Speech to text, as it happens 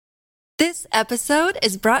This episode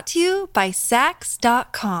is brought to you by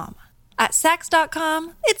Saks.com. At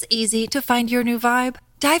Saks.com, it's easy to find your new vibe.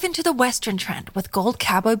 Dive into the Western trend with gold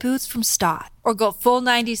cowboy boots from Staud, or go full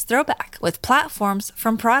 90s throwback with platforms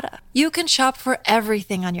from Prada. You can shop for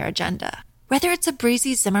everything on your agenda, whether it's a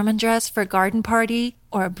breezy Zimmermann dress for a garden party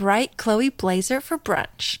or a bright Chloe blazer for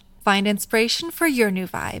brunch. Find inspiration for your new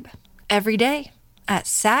vibe every day at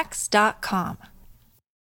Saks.com.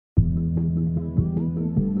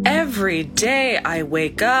 Every day I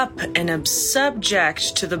wake up and am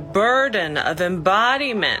subject to the burden of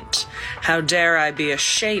embodiment. How dare I be a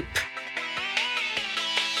shape?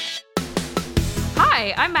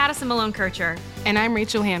 Hi, I'm Madison Malone Kircher. And I'm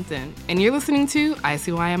Rachel Hampton, and you're listening to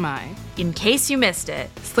ICYMI. In case you missed it,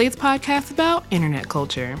 Slate's podcast about internet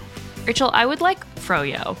culture. Rachel, I would like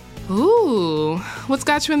froyo. Ooh, what's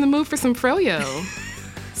got you in the mood for some froyo?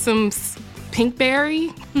 Some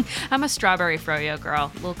pinkberry? I'm a strawberry froyo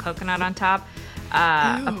girl. A little coconut on top.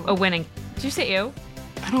 A winning. Did you say ew?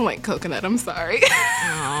 I don't like coconut, I'm sorry.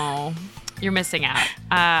 Oh, you're missing out.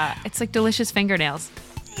 It's like delicious fingernails.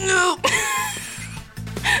 No.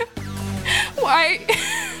 Why?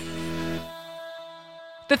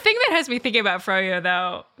 The thing that has me thinking about froyo,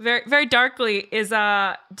 though, very, very darkly, is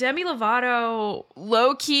Demi Lovato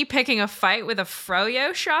low-key picking a fight with a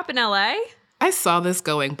froyo shop in LA. I saw this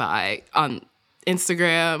going by on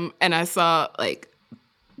Instagram, and I saw,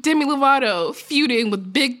 Demi Lovato feuding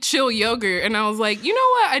with Big Chill Yogurt, and I was like, you know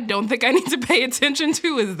what I don't think I need to pay attention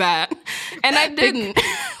to is that. And I didn't.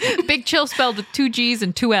 Big Chill spelled with 2 G's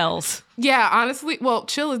and 2 L's. Yeah, honestly, well,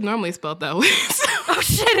 chill is normally spelled that way. So. Oh,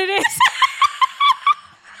 shit, it is.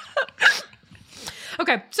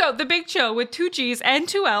 Okay, so the Big Chill with 2 G's and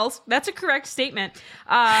 2 L's, that's a correct statement.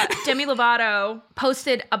 Demi Lovato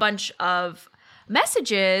posted a bunch of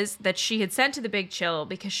messages that she had sent to the Big Chill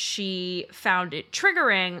because she found it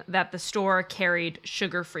triggering that the store carried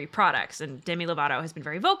sugar-free products. And Demi Lovato has been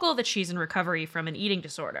very vocal that she's in recovery from an eating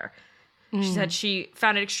disorder. She said she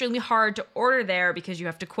found it extremely hard to order there because you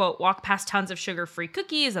have to, quote, walk past tons of sugar-free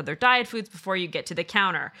cookies, other diet foods before you get to the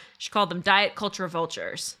counter. She called them diet culture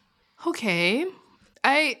vultures. Okay.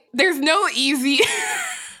 There's no easy.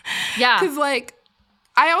 Yeah. Because,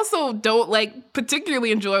 I also don't,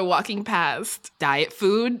 particularly enjoy walking past diet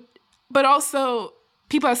food, but also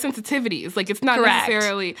people have sensitivities. It's not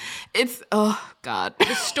necessarily, oh, God.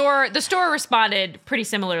 The store responded pretty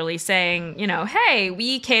similarly saying, hey,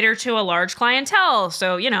 we cater to a large clientele.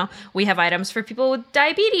 So, we have items for people with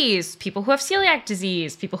diabetes, people who have celiac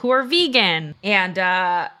disease, people who are vegan.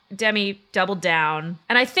 And Demi doubled down.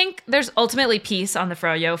 And I think there's ultimately peace on the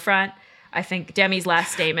froyo front. I think Demi's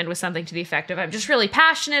last statement was something to the effect of, I'm just really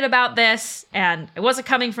passionate about this. And it wasn't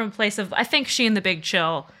coming from a place of, I think she and the Big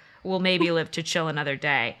Chill will maybe live to chill another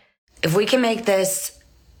day. If we can make this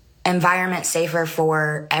environment safer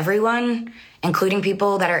for everyone, including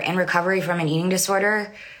people that are in recovery from an eating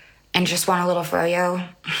disorder and just want a little froyo,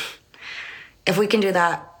 if we can do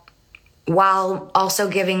that while also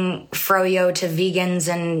giving froyo to vegans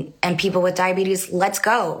and people with diabetes, let's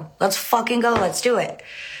go. Let's fucking go. Let's do it.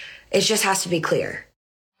 It just has to be clear.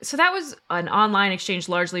 So that was an online exchange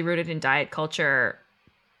largely rooted in diet culture.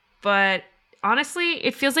 But honestly,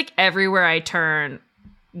 it feels like everywhere I turn,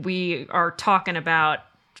 we are talking about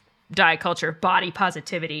diet culture. Body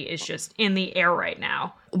positivity is just in the air right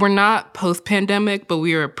now. We're not post-pandemic, but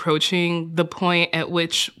we are approaching the point at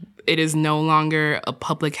which it is no longer a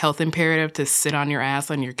public health imperative to sit on your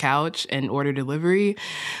ass on your couch and order delivery,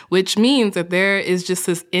 which means that there is just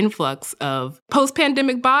this influx of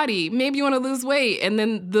post-pandemic body. Maybe you want to lose weight. And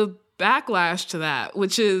then the backlash to that,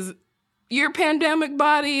 which is your pandemic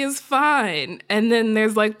body is fine. And then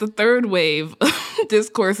there's the third wave of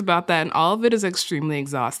discourse about that. And all of it is extremely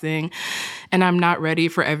exhausting. And I'm not ready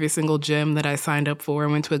for every single gym that I signed up for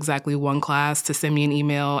and went to exactly one class to send me an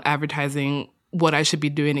email advertising what I should be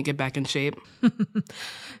doing to get back in shape.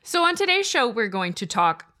 So on today's show, we're going to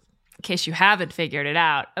talk, in case you haven't figured it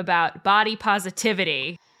out, about body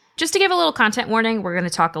positivity. Just to give a little content warning, we're going to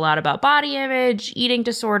talk a lot about body image, eating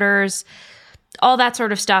disorders, all that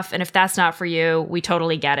sort of stuff. And if that's not for you, we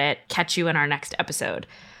totally get it. Catch you in our next episode.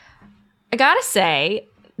 I gotta say,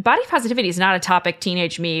 body positivity is not a topic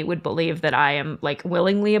teenage me would believe that I am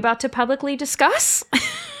willingly about to publicly discuss.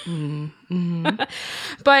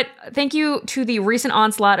 But thank you to the recent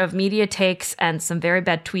onslaught of media takes and some very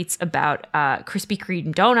bad tweets about Krispy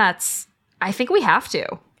Kreme donuts. I think we have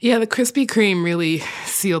to. Yeah, the Krispy Kreme really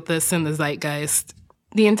sealed this in the zeitgeist.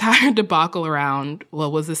 The entire debacle around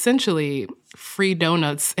what was essentially free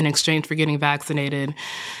donuts in exchange for getting vaccinated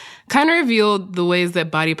kind of revealed the ways that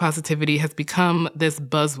body positivity has become this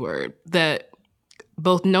buzzword, that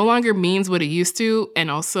both no longer means what it used to and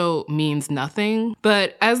also means nothing.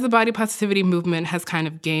 But as the body positivity movement has kind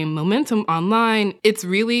of gained momentum online, it's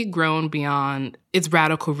really grown beyond its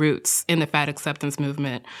radical roots in the fat acceptance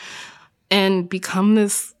movement and become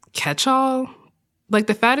this catch-all. Like,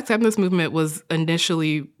 the fat acceptance movement was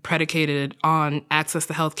initially predicated on access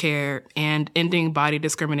to healthcare and ending body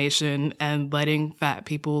discrimination and letting fat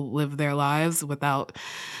people live their lives without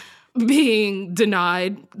being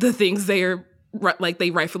denied the things they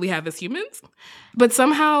rightfully have as humans. But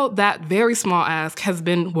somehow that very small ask has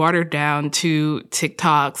been watered down to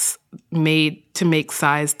TikToks made to make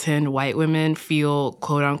size 10 white women feel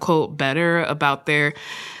quote unquote better about their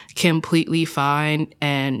completely fine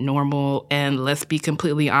and normal and, let's be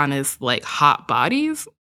completely honest, like, hot bodies.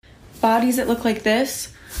 Bodies that look like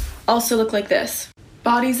this also look like this.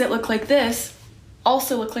 Bodies that look like this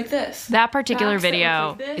also look like this. That particular Backs that video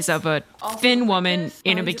look like this is of a also thin look like woman this.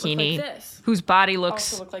 in a Bodies that look bikini like this whose body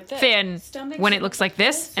looks also look like this. thin Stomachs when that it looks look like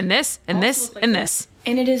this and this and also this look like and this. this.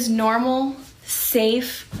 And it is normal,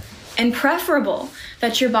 safe, and preferable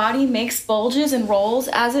that your body makes bulges and rolls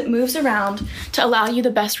as it moves around to allow you the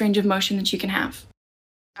best range of motion that you can have.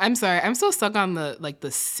 I'm sorry, I'm so stuck on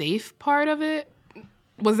the safe part of it.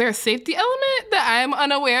 Was there a safety element that I'm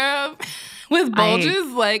unaware of with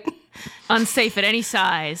bulges? Unsafe at any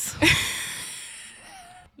size.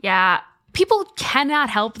 Yeah. People cannot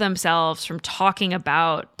help themselves from talking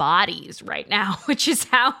about bodies right now, which is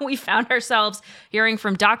how we found ourselves hearing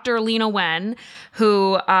from Dr. Lena Wen,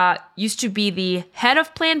 who used to be the head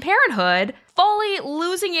of Planned Parenthood, fully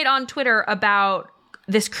losing it on Twitter about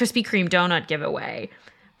this Krispy Kreme donut giveaway.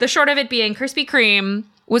 The short of it being, Krispy Kreme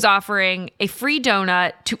was offering a free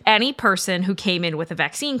donut to any person who came in with a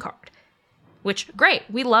vaccine card, which, great,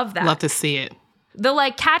 we love that. Love to see it.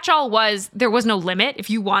 The catch-all was there was no limit. If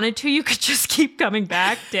you wanted to, you could just keep coming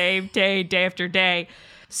back day after day.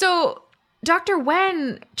 So Dr.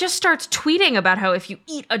 Wen just starts tweeting about how if you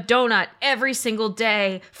eat a donut every single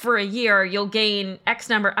day for a year, you'll gain X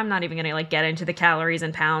number. I'm not even going to get into the calories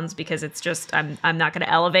and pounds because it's just, I'm not going to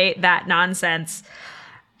elevate that nonsense.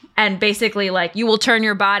 And basically, you will turn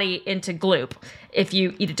your body into gloop if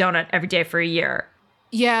you eat a donut every day for a year.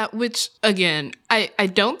 Yeah, which, again, I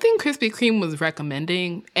don't think Krispy Kreme was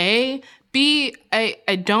recommending. A. B,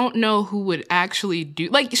 I don't know who would actually do...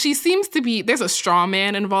 she seems to be... There's a straw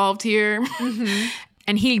man involved here. Mm-hmm.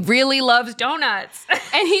 And he really loves donuts.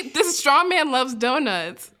 And this straw man loves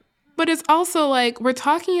donuts. But it's also we're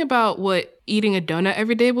talking about what eating a donut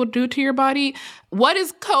every day will do to your body. What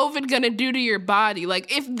is COVID going to do to your body?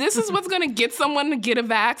 If this is what's going to get someone to get a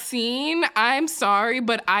vaccine, I'm sorry,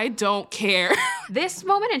 but I don't care. This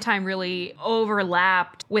moment in time really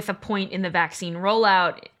overlapped with a point in the vaccine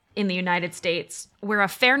rollout in the United States where a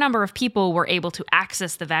fair number of people were able to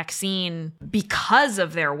access the vaccine because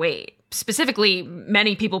of their weight. Specifically,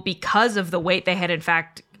 many people, because of the weight they had in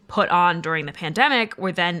fact put on during the pandemic,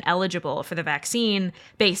 were then eligible for the vaccine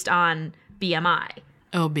based on BMI.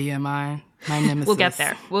 Oh, BMI. My nemesis.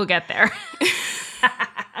 We'll get there.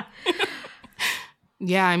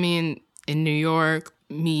 Yeah, I mean, in New York,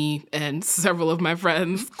 me and several of my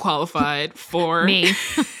friends qualified for... Me.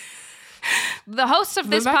 The hosts of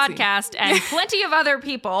this podcast and plenty of other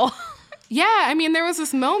people. Yeah, I mean, there was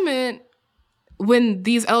this moment when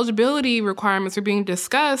these eligibility requirements were being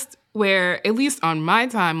discussed where, at least on my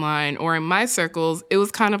timeline or in my circles, it was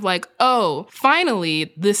kind of oh,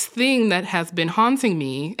 finally, this thing that has been haunting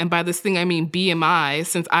me, and by this thing I mean BMI,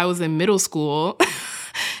 since I was in middle school,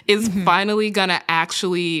 is finally gonna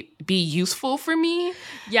actually be useful for me.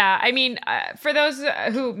 Yeah, I mean, for those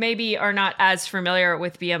who maybe are not as familiar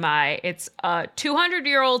with BMI, it's a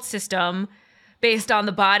 200-year-old system based on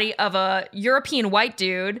the body of a European white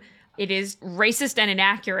dude. It is racist and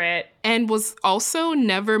inaccurate. And was also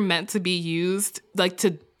never meant to be used,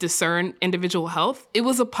 to discern individual health. It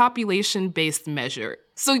was a population-based measure.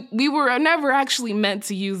 So we were never actually meant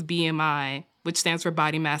to use BMI, which stands for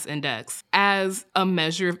Body Mass Index, as a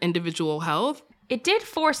measure of individual health. It did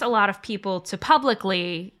force a lot of people to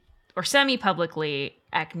publicly or semi-publicly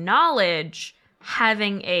acknowledge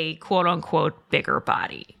having a quote-unquote bigger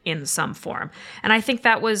body in some form. And I think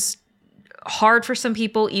that was hard for some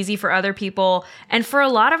people, easy for other people, and for a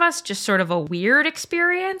lot of us, just sort of a weird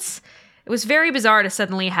experience. It was very bizarre to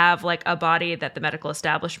suddenly have a body that the medical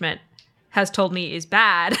establishment has told me is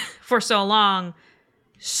bad for so long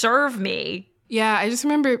serve me. Yeah, I just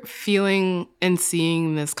remember feeling and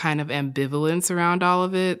seeing this kind of ambivalence around all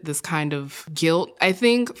of it, this kind of guilt, I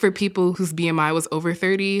think, for people whose BMI was over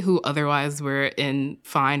 30, who otherwise were in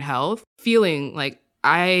fine health, feeling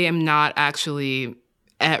I am not actually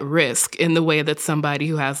at risk in the way that somebody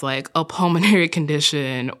who has like a pulmonary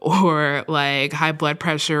condition or like high blood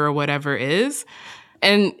pressure or whatever is.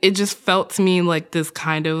 And it just felt to me like this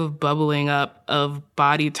kind of bubbling up of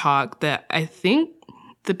body talk that I think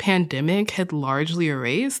the pandemic had largely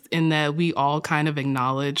erased, in that we all kind of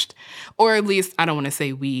acknowledged, or at least I don't want to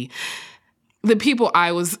say we, the people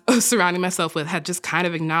I was surrounding myself with had just kind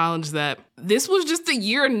of acknowledged that this was just a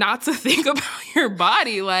year not to think about your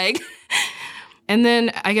body. Like, and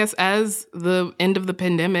then I guess as the end of the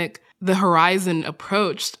pandemic, the horizon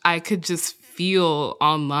approached, I could just feel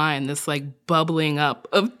online this like bubbling up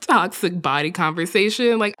of toxic body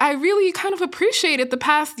conversation. Like, I really kind of appreciated the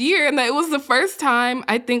past year, and that it was the first time,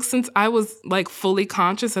 I think, since I was like fully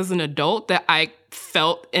conscious as an adult that I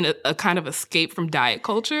felt in a kind of escape from diet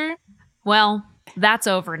culture. Well, that's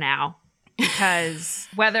over now. Because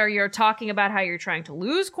whether you're talking about how you're trying to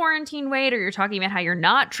lose quarantine weight or you're talking about how you're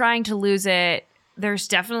not trying to lose it, there's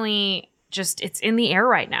definitely just, it's in the air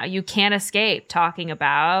right now. You can't escape talking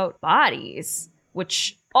about bodies,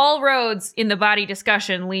 which all roads in the body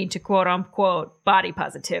discussion lead to quote unquote body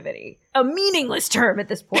positivity. A meaningless term at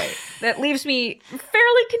this point that leaves me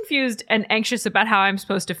fairly confused and anxious about how I'm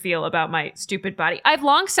supposed to feel about my stupid body. I've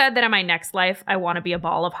long said that in my next life, I want to be a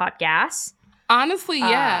ball of hot gas. Honestly,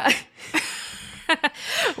 yeah.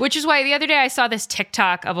 Which is why the other day I saw this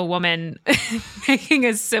TikTok of a woman making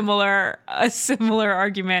a similar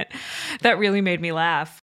argument that really made me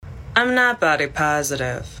laugh. I'm not body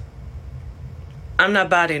positive. I'm not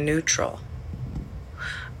body neutral.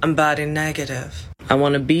 I'm body negative. I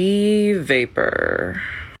want to be vapor.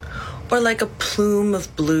 Or like a plume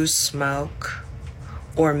of blue smoke.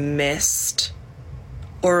 Or mist.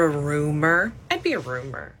 Or a rumor. I'd be a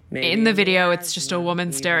rumor. Maybe. In the video, it's just a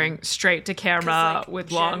woman staring straight to camera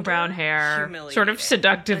with long brown hair, sort of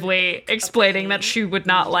seductively explaining that she would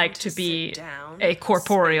not like to be a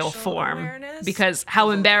corporeal form because how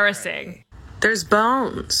embarrassing. There's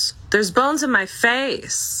bones. There's bones in my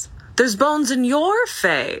face. There's bones in your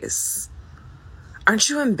face. Aren't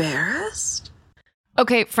you embarrassed?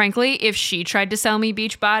 Okay, frankly, if she tried to sell me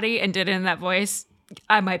Beachbody and did it in that voice,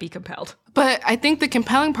 I might be compelled. But I think the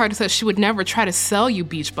compelling part is that she would never try to sell you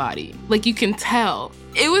Beachbody. Like, you can tell.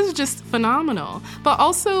 It was just phenomenal. But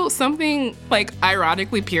also something, like,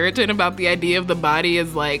 ironically Puritan about the idea of the body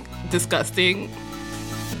is, like, disgusting.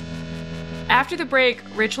 After the break,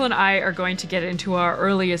 Rachel and I are going to get into our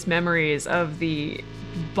earliest memories of the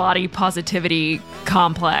body positivity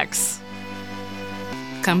complex.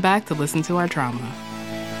 Come back to listen to our trauma.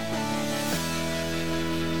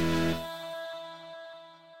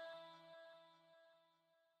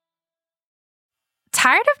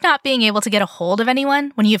 Tired of not being able to get a hold of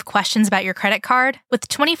anyone when you have questions about your credit card? With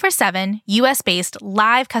 24/7 US-based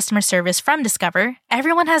live customer service from Discover,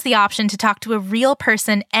 everyone has the option to talk to a real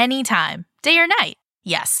person anytime, day or night.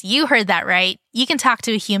 Yes, you heard that right. You can talk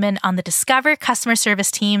to a human on the Discover customer service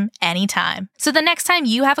team anytime. So the next time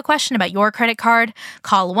you have a question about your credit card,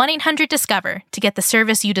 call 1-800-DISCOVER to get the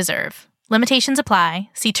service you deserve. Limitations apply.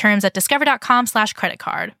 See terms at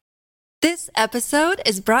discover.com/creditcard. This episode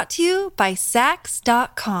is brought to you by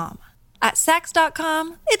Saks.com. At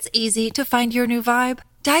Saks.com, it's easy to find your new vibe.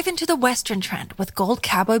 Dive into the Western trend with gold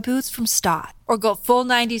cowboy boots from Stott, or go full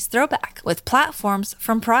 90s throwback with platforms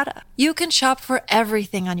from Prada. You can shop for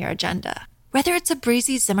everything on your agenda, whether it's a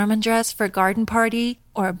breezy Zimmermann dress for a garden party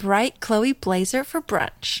or a bright Chloe blazer for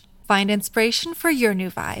brunch. Find inspiration for your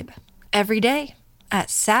new vibe every day at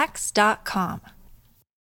Saks.com.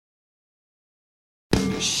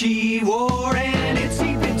 She wore an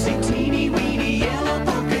itsy bitsy teeny weeny yellow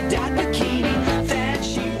polka dot bikini that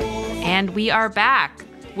she wore. And we are back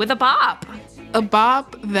with a bop. A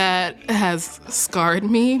bop that has scarred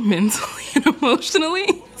me mentally and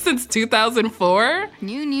emotionally since 2004.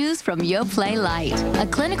 New news from Yoplait Light. A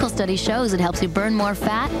clinical study shows it helps you burn more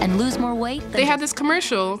fat and lose more weight. They had this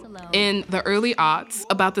commercial in the early aughts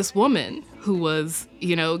about this woman who was,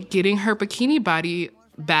 getting her bikini body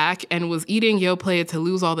back and was eating Yoplait to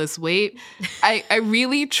lose all this weight. I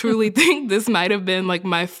really, truly think this might have been like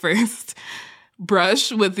my first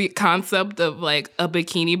brush with the concept of like a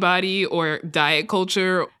bikini body or diet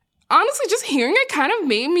culture. Honestly, just hearing it kind of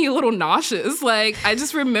made me a little nauseous. Like, I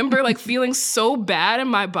just remember like feeling so bad in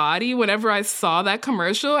my body whenever I saw that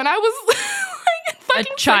commercial, and I was like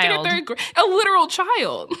fucking a child, a literal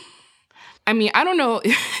child. I mean, I don't know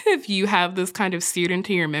if you have this kind of seared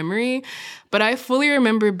into your memory, but I fully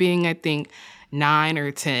remember being, I think, 9 or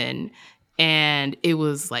 10, and it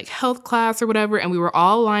was like health class or whatever, and we were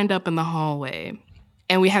all lined up in the hallway,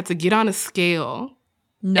 and we had to get on a scale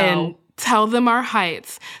and tell them our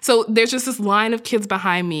heights. So there's just this line of kids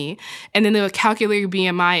behind me, and then they would calculate your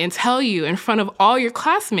BMI and tell you in front of all your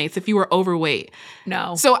classmates if you were overweight.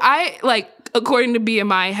 No. So I, according to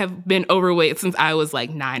BMI, have been overweight since I was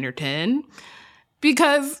 9 or 10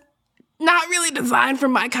 because not really designed for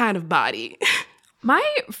my kind of body.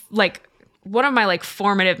 One of my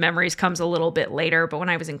formative memories comes a little bit later, but when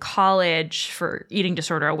I was in college for Eating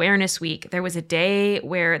Disorder Awareness Week, there was a day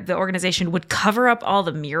where the organization would cover up all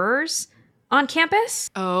the mirrors on campus.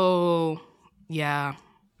 Oh, yeah.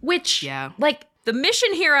 Which, the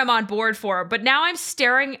mission here I'm on board for, but now I'm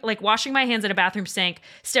staring, washing my hands in a bathroom sink,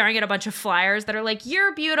 staring at a bunch of flyers that are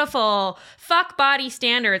you're beautiful, fuck body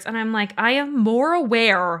standards. And I'm I am more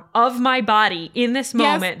aware of my body in this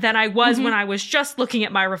moment than I was when I was just looking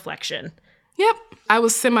at my reflection. Yep. I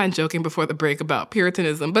was semi-joking before the break about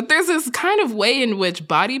Puritanism, but there's this kind of way in which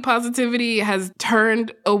body positivity has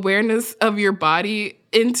turned awareness of your body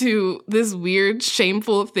into this weird,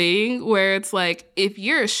 shameful thing where it's if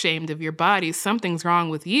you're ashamed of your body, something's wrong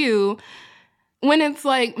with you. When it's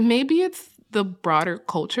maybe it's the broader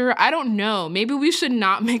culture. I don't know. Maybe we should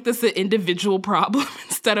not make this an individual problem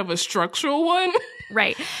instead of a structural one.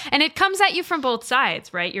 Right. And it comes at you from both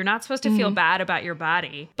sides, right? You're not supposed to feel bad about your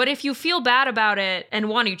body. But if you feel bad about it and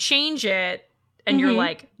want to change it, and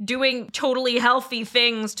you're doing totally healthy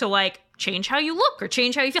things to change how you look or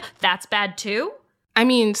change how you feel, that's bad too. I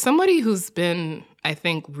mean, somebody who's been, I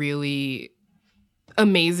think, really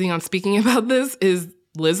amazing on speaking about this is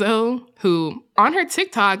Lizzo, who on her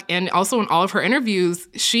TikTok and also in all of her interviews,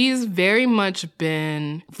 she's very much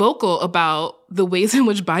been vocal about the ways in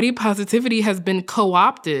which body positivity has been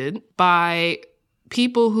co-opted by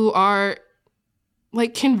people who are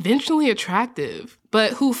conventionally attractive,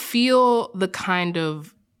 but who feel the kind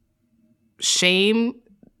of shame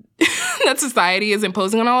that society is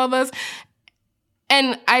imposing on all of us.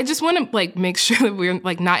 And I just want to make sure that we're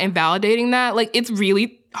not invalidating that. It's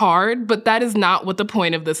really hard, but that is not what the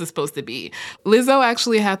point of this is supposed to be. Lizzo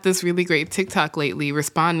actually had this really great TikTok lately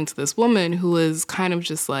responding to this woman who was kind of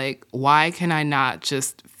just why can I not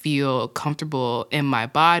just feel comfortable in my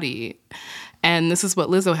body? And this is what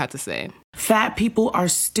Lizzo had to say. Fat people are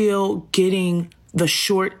still getting the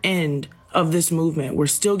short end of this movement. We're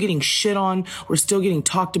still getting shit on. We're still getting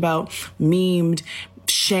talked about, memed,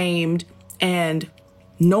 shamed, and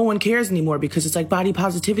no one cares anymore because it's body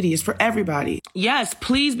positivity is for everybody. Yes,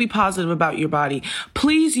 please be positive about your body.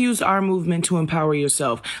 Please use our movement to empower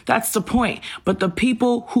yourself. That's the point. But the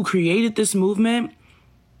people who created this movement,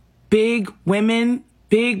 big women,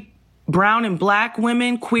 big brown and black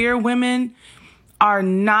women, queer women, are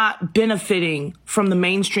not benefiting from the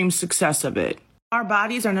mainstream success of it. Our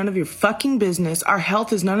bodies are none of your fucking business. Our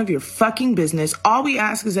health is none of your fucking business. All we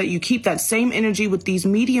ask is that you keep that same energy with these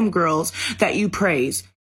medium girls that you praise.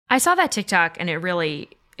 I saw that TikTok and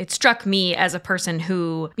it struck me as a person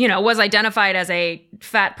who, was identified as a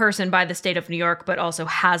fat person by the state of New York, but also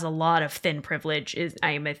has a lot of thin privilege.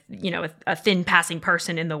 I am a thin passing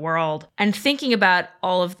person in the world. And thinking about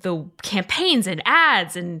all of the campaigns and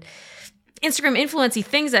ads and Instagram influency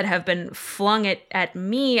things that have been flung at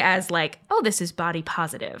me as oh, this is body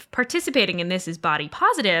positive. Participating in this is body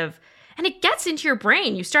positive. And it gets into your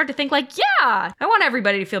brain. You start to think yeah, I want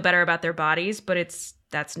everybody to feel better about their bodies, but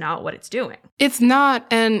that's not what it's doing. It's not.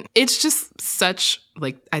 And it's just such,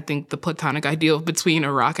 I think, the platonic ideal between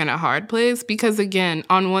a rock and a hard place. Because again,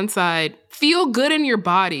 on one side, feel good in your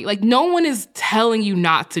body. No one is telling you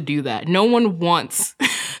not to do that. No one wants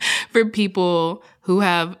for people who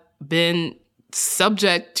have been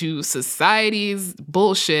subject to society's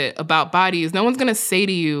bullshit about bodies. No one's going to say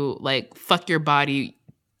to you, fuck your body.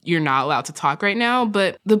 You're not allowed to talk right now.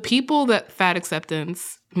 But the people that fat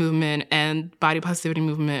acceptance movement and body positivity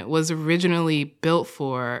movement was originally built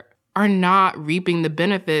for are not reaping the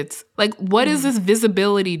benefits. What is this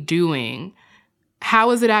visibility doing?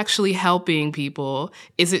 How is it actually helping people?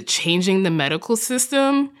 Is it changing the medical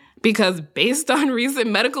system? Because based on recent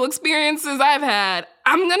medical experiences I've had,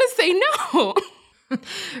 I'm going to say no.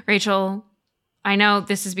 Rachel, I know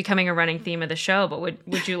this is becoming a running theme of the show, but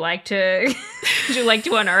would you like to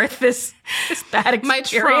unearth this bad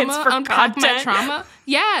experience unpack my trauma?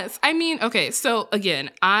 Yes. I mean, okay, so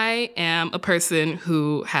again, I am a person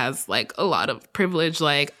who has a lot of privilege.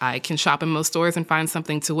 I can shop in most stores and find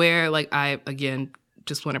something to wear. I, again,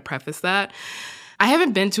 just want to preface that. I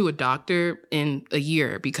haven't been to a doctor in a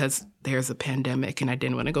year because there's a pandemic and I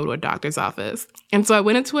didn't want to go to a doctor's office. And so I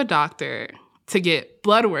went into a doctor to get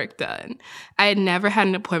blood work done. I had never had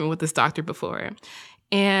an appointment with this doctor before.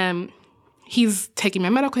 And he's taking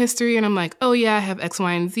my medical history and I'm oh yeah, I have X,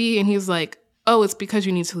 Y, and Z. And he's oh, it's because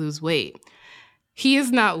you need to lose weight. He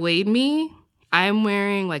has not weighed me. I'm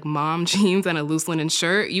wearing like mom jeans and a loose linen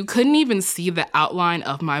shirt. You couldn't even see the outline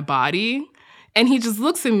of my body. And he just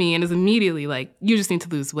looks at me and is immediately like, you just need to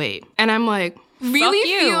lose weight. And I'm like, really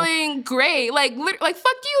feeling great. Like, like,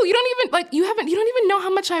 fuck you. You don't even, like, you don't even know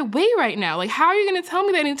how much I weigh right now. Like, how are you going to tell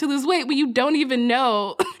me that I need to lose weight when you don't even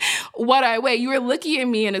know what I weigh? You are looking at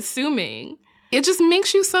me and assuming. It just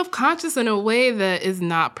makes you self-conscious in a way that is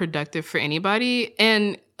not productive for anybody.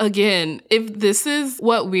 And again, if this is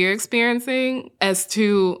what we're experiencing as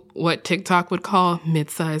to what TikTok would call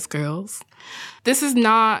mid-sized girls, this is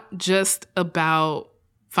not just about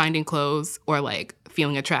finding clothes or like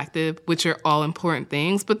feeling attractive, which are all important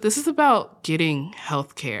things, but this is about getting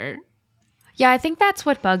healthcare. Yeah, I think that's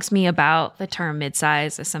what bugs me about the term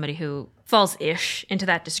midsize as somebody who falls-ish into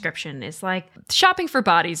that description is like shopping for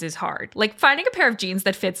bodies is hard. Like finding a pair of jeans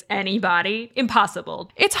that fits any body, impossible.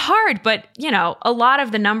 It's hard, but you know, a lot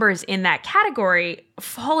of the numbers in that category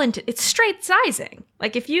fall into, it's straight sizing.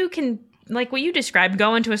 Like if you can, like what you described,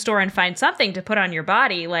 go into a store and find something to put on your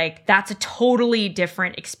body, like that's a totally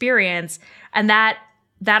different experience. And that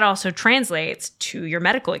also translates to your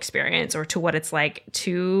medical experience or to what it's like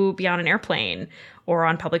to be on an airplane or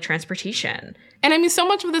on public transportation. And I mean, so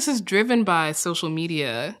much of this is driven by social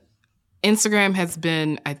media. Instagram has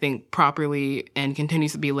been, I think, properly and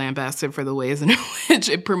continues to be lambasted for the ways in which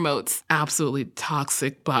it promotes absolutely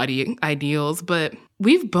toxic body ideals. But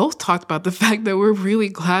we've both talked about the fact that we're really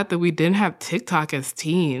glad that we didn't have TikTok as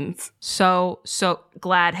teens. So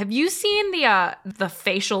glad. Have you seen the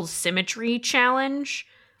facial symmetry challenge?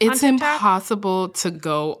 It's impossible to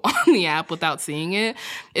go on the app without seeing it.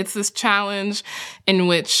 It's this challenge in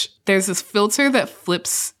which there's this filter that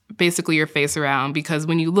flips basically your face around, because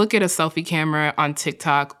when you look at a selfie camera on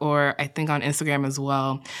TikTok or I think on Instagram as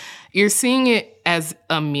well, you're seeing it as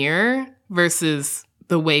a mirror versus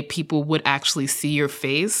the way people would actually see your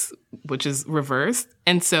face, which is reversed.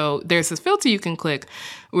 And so there's this filter you can click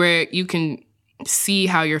where you can see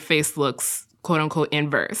how your face looks, quote unquote,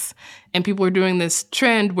 inverse. And people are doing this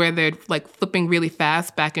trend where they're like flipping really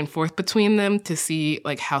fast back and forth between them to see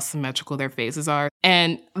like how symmetrical their faces are.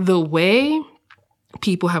 And the way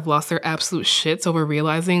people have lost their absolute shits over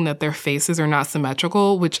realizing that their faces are not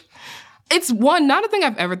symmetrical, which it's one, not a thing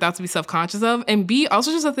I've ever thought to be self-conscious of. And B,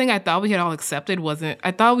 also just a thing I thought we had all accepted wasn't,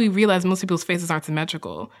 I thought we realized most people's faces aren't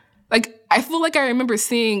symmetrical. Like, I feel like I remember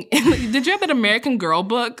seeing, did you have that American Girl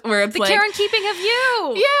book where it's the like... The Karen Keeping of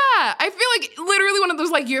You! Yeah! I feel like literally one of those,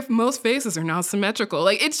 like, your most faces are not symmetrical.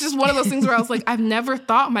 Like, it's just one of those things where I was like, I've never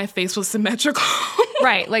thought my face was symmetrical.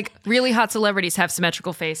 Right, like, really hot celebrities have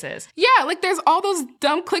symmetrical faces. Yeah, like, there's all those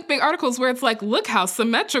dumb clickbait articles where it's like, look how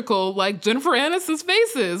symmetrical, like, Jennifer Aniston's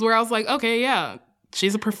face is. Where I was like, okay, yeah.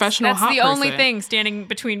 She's a professional hot person. That's the only thing standing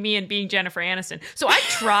between me and being Jennifer Aniston. So I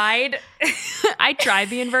tried,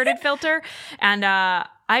 the inverted filter, and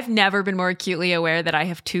I've never been more acutely aware that I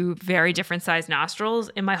have two very different sized nostrils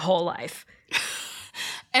in my whole life.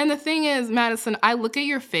 And the thing is, Madison, I look at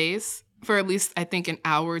your face for at least, I think, an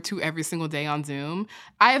hour or two every single day on Zoom.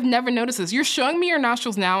 I have never noticed this. You're showing me your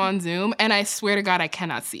nostrils now on Zoom, and I swear to God, I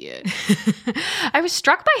cannot see it. I was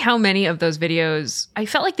struck by how many of those videos, I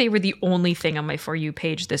felt like they were the only thing on my For You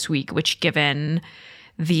page this week, which given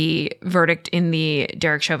the verdict in the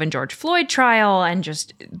Derek Chauvin George Floyd trial and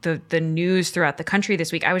just the news throughout the country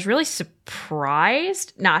this week, I was really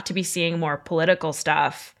surprised not to be seeing more political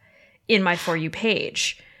stuff in my For You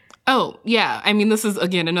page. Oh, yeah. I mean, this is,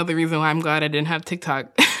 again, another reason why I'm glad I didn't have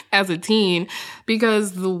TikTok as a teen,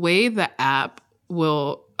 because the way the app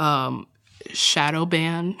will shadow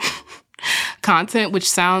ban content, which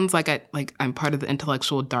sounds like I'm part of the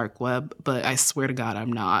intellectual dark web, but I swear to God,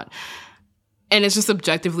 I'm not. And it's just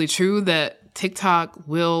objectively true that TikTok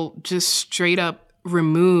will just straight up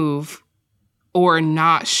remove or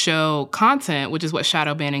not show content, which is what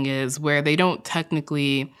shadow banning is, where they don't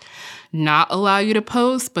technically not allow you to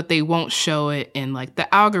post, but they won't show it in like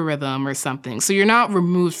the algorithm or something. So you're not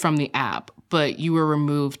removed from the app, but you were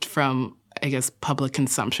removed from, I guess, public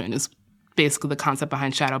consumption is basically the concept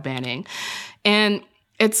behind shadow banning. And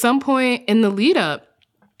at some point in the lead up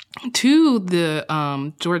to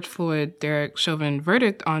the George Floyd, Derek Chauvin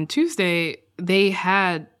verdict on Tuesday, they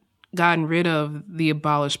had gotten rid of the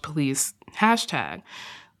abolish police hashtag.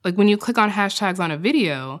 Like when you click on hashtags on a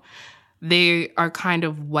video, they are kind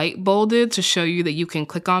of white bolded to show you that you can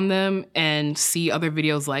click on them and see other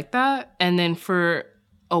videos like that. And then for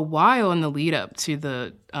a while in the lead up to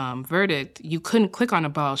the verdict, you couldn't click on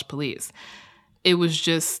abolish police. It was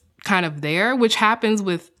just kind of there, which happens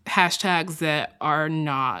with hashtags that are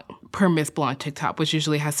not permissible on TikTok, which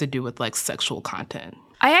usually has to do with like sexual content.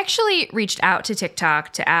 I actually reached out to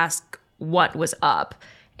TikTok to ask what was up.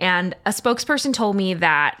 And a spokesperson told me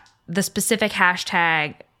that the specific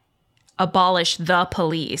hashtag abolish the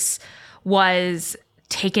police was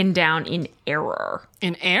taken down in error.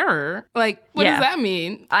 In error? Like, what does that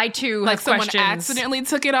mean? I too like have someone questions. accidentally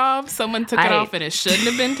took it off. Someone took it off and it shouldn't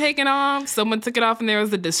have been taken off. Someone took it off and there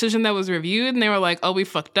was a decision that was reviewed and they were like, oh, we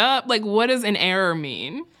fucked up. Like, what does an error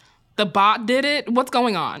mean? The bot did it? What's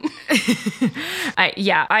going on?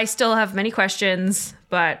 I still have many questions,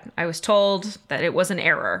 but I was told that it was an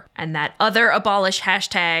error and that other abolish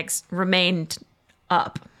hashtags remained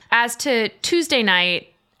up. As to Tuesday night,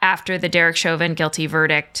 after the Derek Chauvin guilty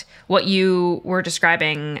verdict, what you were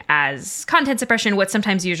describing as content suppression, what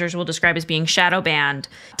sometimes users will describe as being shadow banned,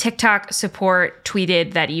 TikTok support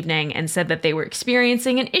tweeted that evening and said that they were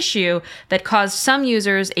experiencing an issue that caused some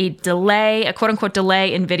users a quote-unquote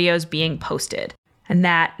delay in videos being posted, and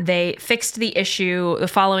that they fixed the issue the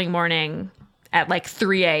following morning at like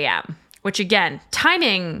 3 a.m., which again,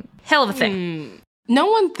 timing, hell of a thing. No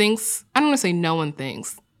one thinks, I don't want to say no one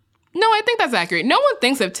thinks. No, I think that's accurate. No one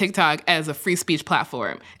thinks of TikTok as a free speech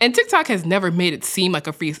platform. And TikTok has never made it seem like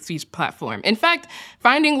a free speech platform. In fact,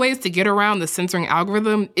 finding ways to get around the censoring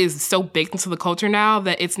algorithm is so baked into the culture now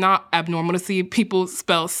that it's not abnormal to see people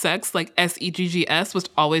spell sex like S-E-G-G-S, which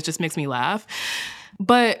always just makes me laugh.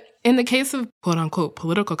 But in the case of quote-unquote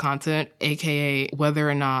political content, aka whether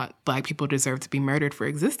or not Black people deserve to be murdered for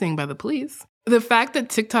existing by the police, the fact that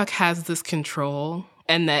TikTok has this control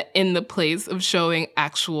and that in the place of showing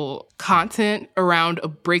actual content around a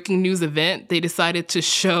breaking news event, they decided to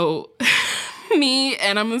show me,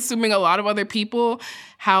 and I'm assuming a lot of other people,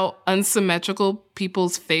 how unsymmetrical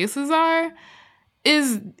people's faces are,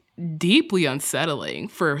 is deeply unsettling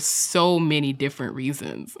for so many different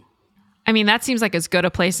reasons. I mean, that seems like as good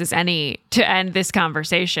a place as any to end this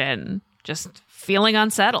conversation. Just feeling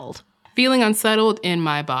unsettled. Feeling unsettled in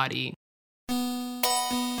my body.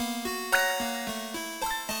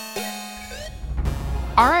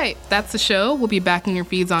 All right, that's the show. We'll be back in your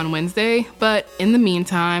feeds on Wednesday. But in the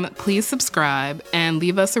meantime, please subscribe and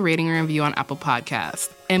leave us a rating or review on Apple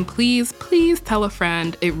Podcasts. And please, please tell a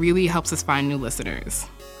friend. It really helps us find new listeners.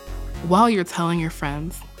 While you're telling your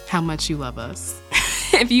friends how much you love us,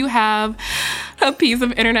 if you have a piece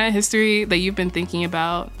of internet history that you've been thinking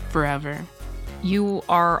about forever. You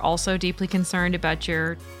are also deeply concerned about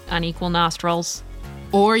your unequal nostrils.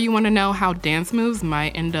 Or you want to know how dance moves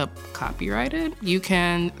might end up copyrighted, you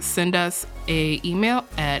can send us an email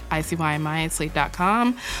at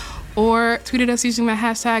icymi@slate.com or tweet at us using the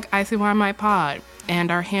hashtag ICYMIPod,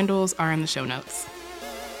 and our handles are in the show notes.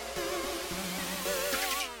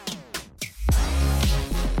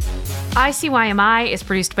 ICYMI is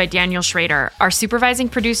produced by Daniel Schrader. Our supervising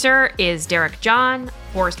producer is Derek John.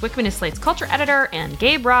 Forrest Wickman is Slate's culture editor, and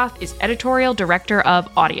Gabe Roth is editorial director of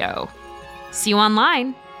audio. See you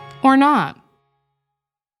online. Or not.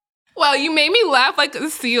 Well, you made me laugh like a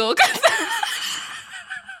seal.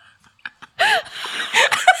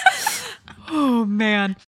 Oh,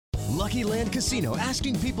 man. Lucky Land Casino,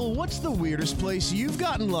 asking people, what's the weirdest place you've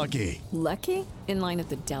gotten lucky? Lucky? In line at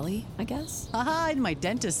the deli, I guess? Aha, in my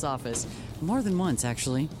dentist's office. More than once,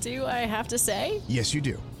 actually. Do I have to say? Yes, you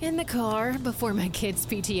do. In the car before my kids'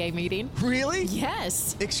 PTA meeting. Really?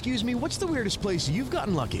 Yes. Excuse me, what's the weirdest place you've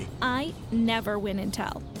gotten lucky? I never win and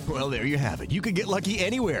tell. Well, there you have it. You can get lucky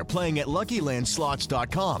anywhere, playing at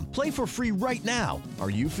LuckyLandSlots.com. Play for free right now. Are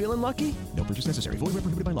you feeling lucky? No purchase necessary. Void where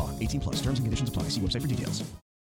prohibited by law. 18+. Terms and conditions apply. See website for details.